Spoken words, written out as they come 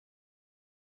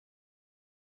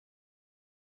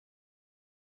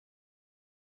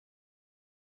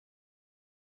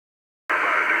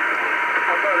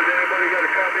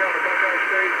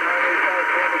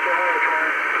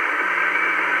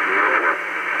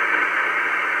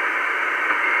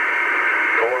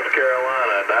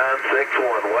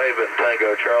961 waving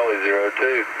Tango Charlie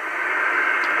 02.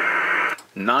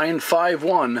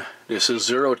 951. This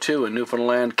is 02 in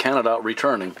Newfoundland, Canada,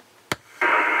 returning. Well,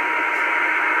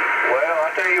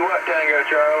 I tell you what, Tango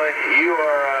Charlie, you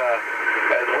are,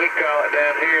 as we call it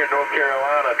down here in North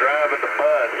Carolina, driving the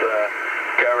bus,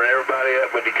 covering everybody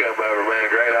up when you come over,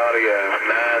 man. Great audio.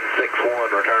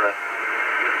 961 returning.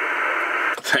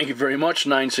 Thank you very much,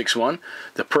 961.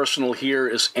 The personal here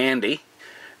is Andy,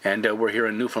 and we're here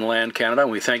in Newfoundland, Canada,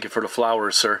 and we thank you for the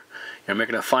flowers, sir. You're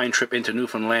making a fine trip into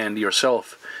Newfoundland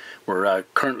yourself. We're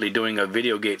currently doing a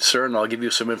VideoGate, sir, and I'll give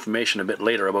you some information a bit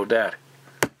later about that.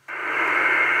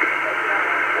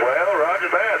 Well, roger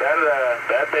that.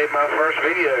 That'd be my first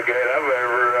VideoGate I've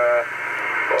ever,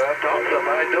 well, I've taught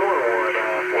somebody doing one.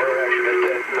 We're actually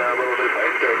just at a little bit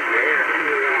base station here.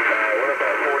 We're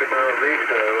about 40 miles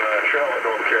east of Charlotte,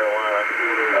 North Carolina.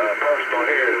 Personal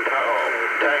here is Tom,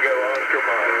 Tango Oscar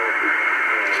Mike.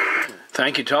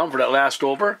 Thank you, Tom, for that last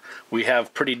over. We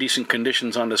have pretty decent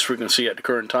conditions on this frequency at the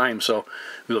current time, so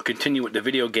we'll continue with the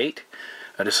VideoGate.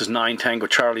 This is 9 Tango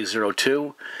Charlie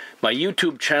 02. My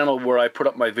YouTube channel where I put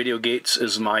up my VideoGates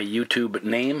is my YouTube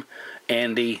name,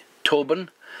 Andy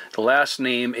Tobin. The last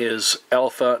name is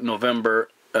Alpha November,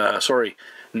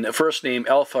 first name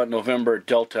Alpha November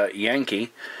Delta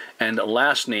Yankee, and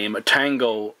last name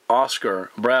Tango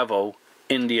Oscar Bravo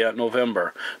India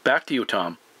November. Back to you,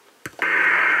 Tom.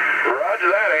 Roger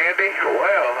that, Andy.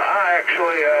 Well, I've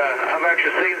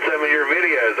actually seen some of your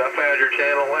videos. I found your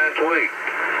channel last week.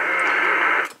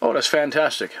 Oh, that's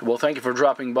fantastic. Well, thank you for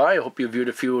dropping by. I hope you viewed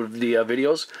a few of the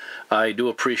videos. I do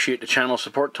appreciate the channel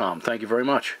support, Tom. Thank you very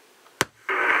much.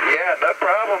 Yeah, no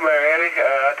problem there, Andy.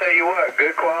 I tell you what,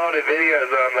 good quality videos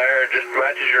on there. It just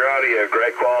matches your audio.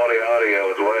 Great quality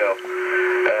audio as well.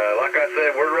 Like I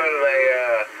said, we're running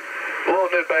a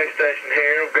little new base station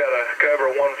here. We've got a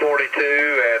cover 142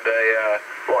 and a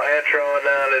little Antron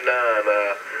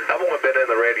 99. I've only been in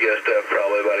the radio stuff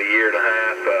probably about a year and a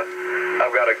half.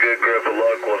 I've got a good group of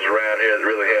locals around here that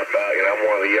really help out. You know, I'm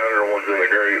one of the younger ones in the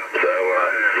group. So,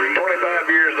 25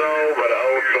 years old, but an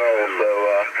old soul. So,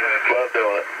 love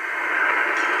doing it.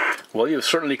 Well, you've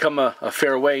certainly come a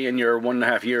fair way in your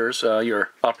 1.5 years. You're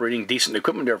operating decent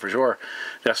equipment there for sure.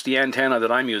 That's the antenna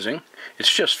that I'm using.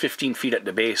 It's just 15 feet at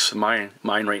the base, mine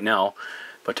right now,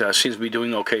 but seems to be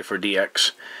doing okay for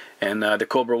DX. And the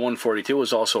Cobra 142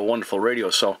 is also a wonderful radio,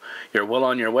 so you're well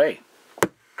on your way. Well,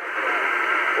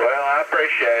 I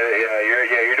appreciate it.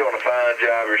 You're doing a fine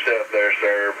job yourself there,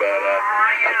 sir. But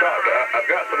I've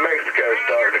got some Mexico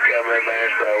starting to come in there,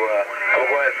 so I'll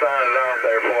go ahead and sign it off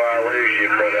there before I lose you.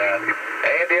 But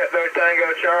Andy up there, Tango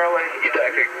Charlie, you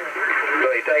take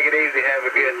it easy. Have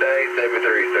a good day.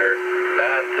 73, sir.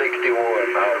 961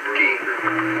 off the key.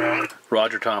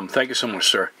 Roger, Tom. Thank you so much,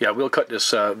 sir. Yeah, we'll cut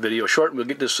this video short and we'll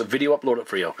get this video uploaded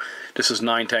for you. This is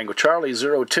 9 Tango Charlie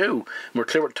 02. We're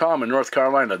clear with Tom in North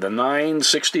Carolina, the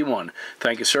 961.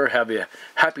 Thank you, sir. Have a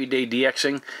happy day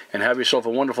DXing and have yourself a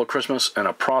wonderful Christmas and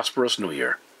a prosperous New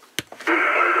Year. Check.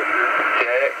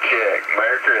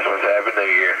 Merry Christmas. Happy New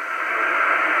Year.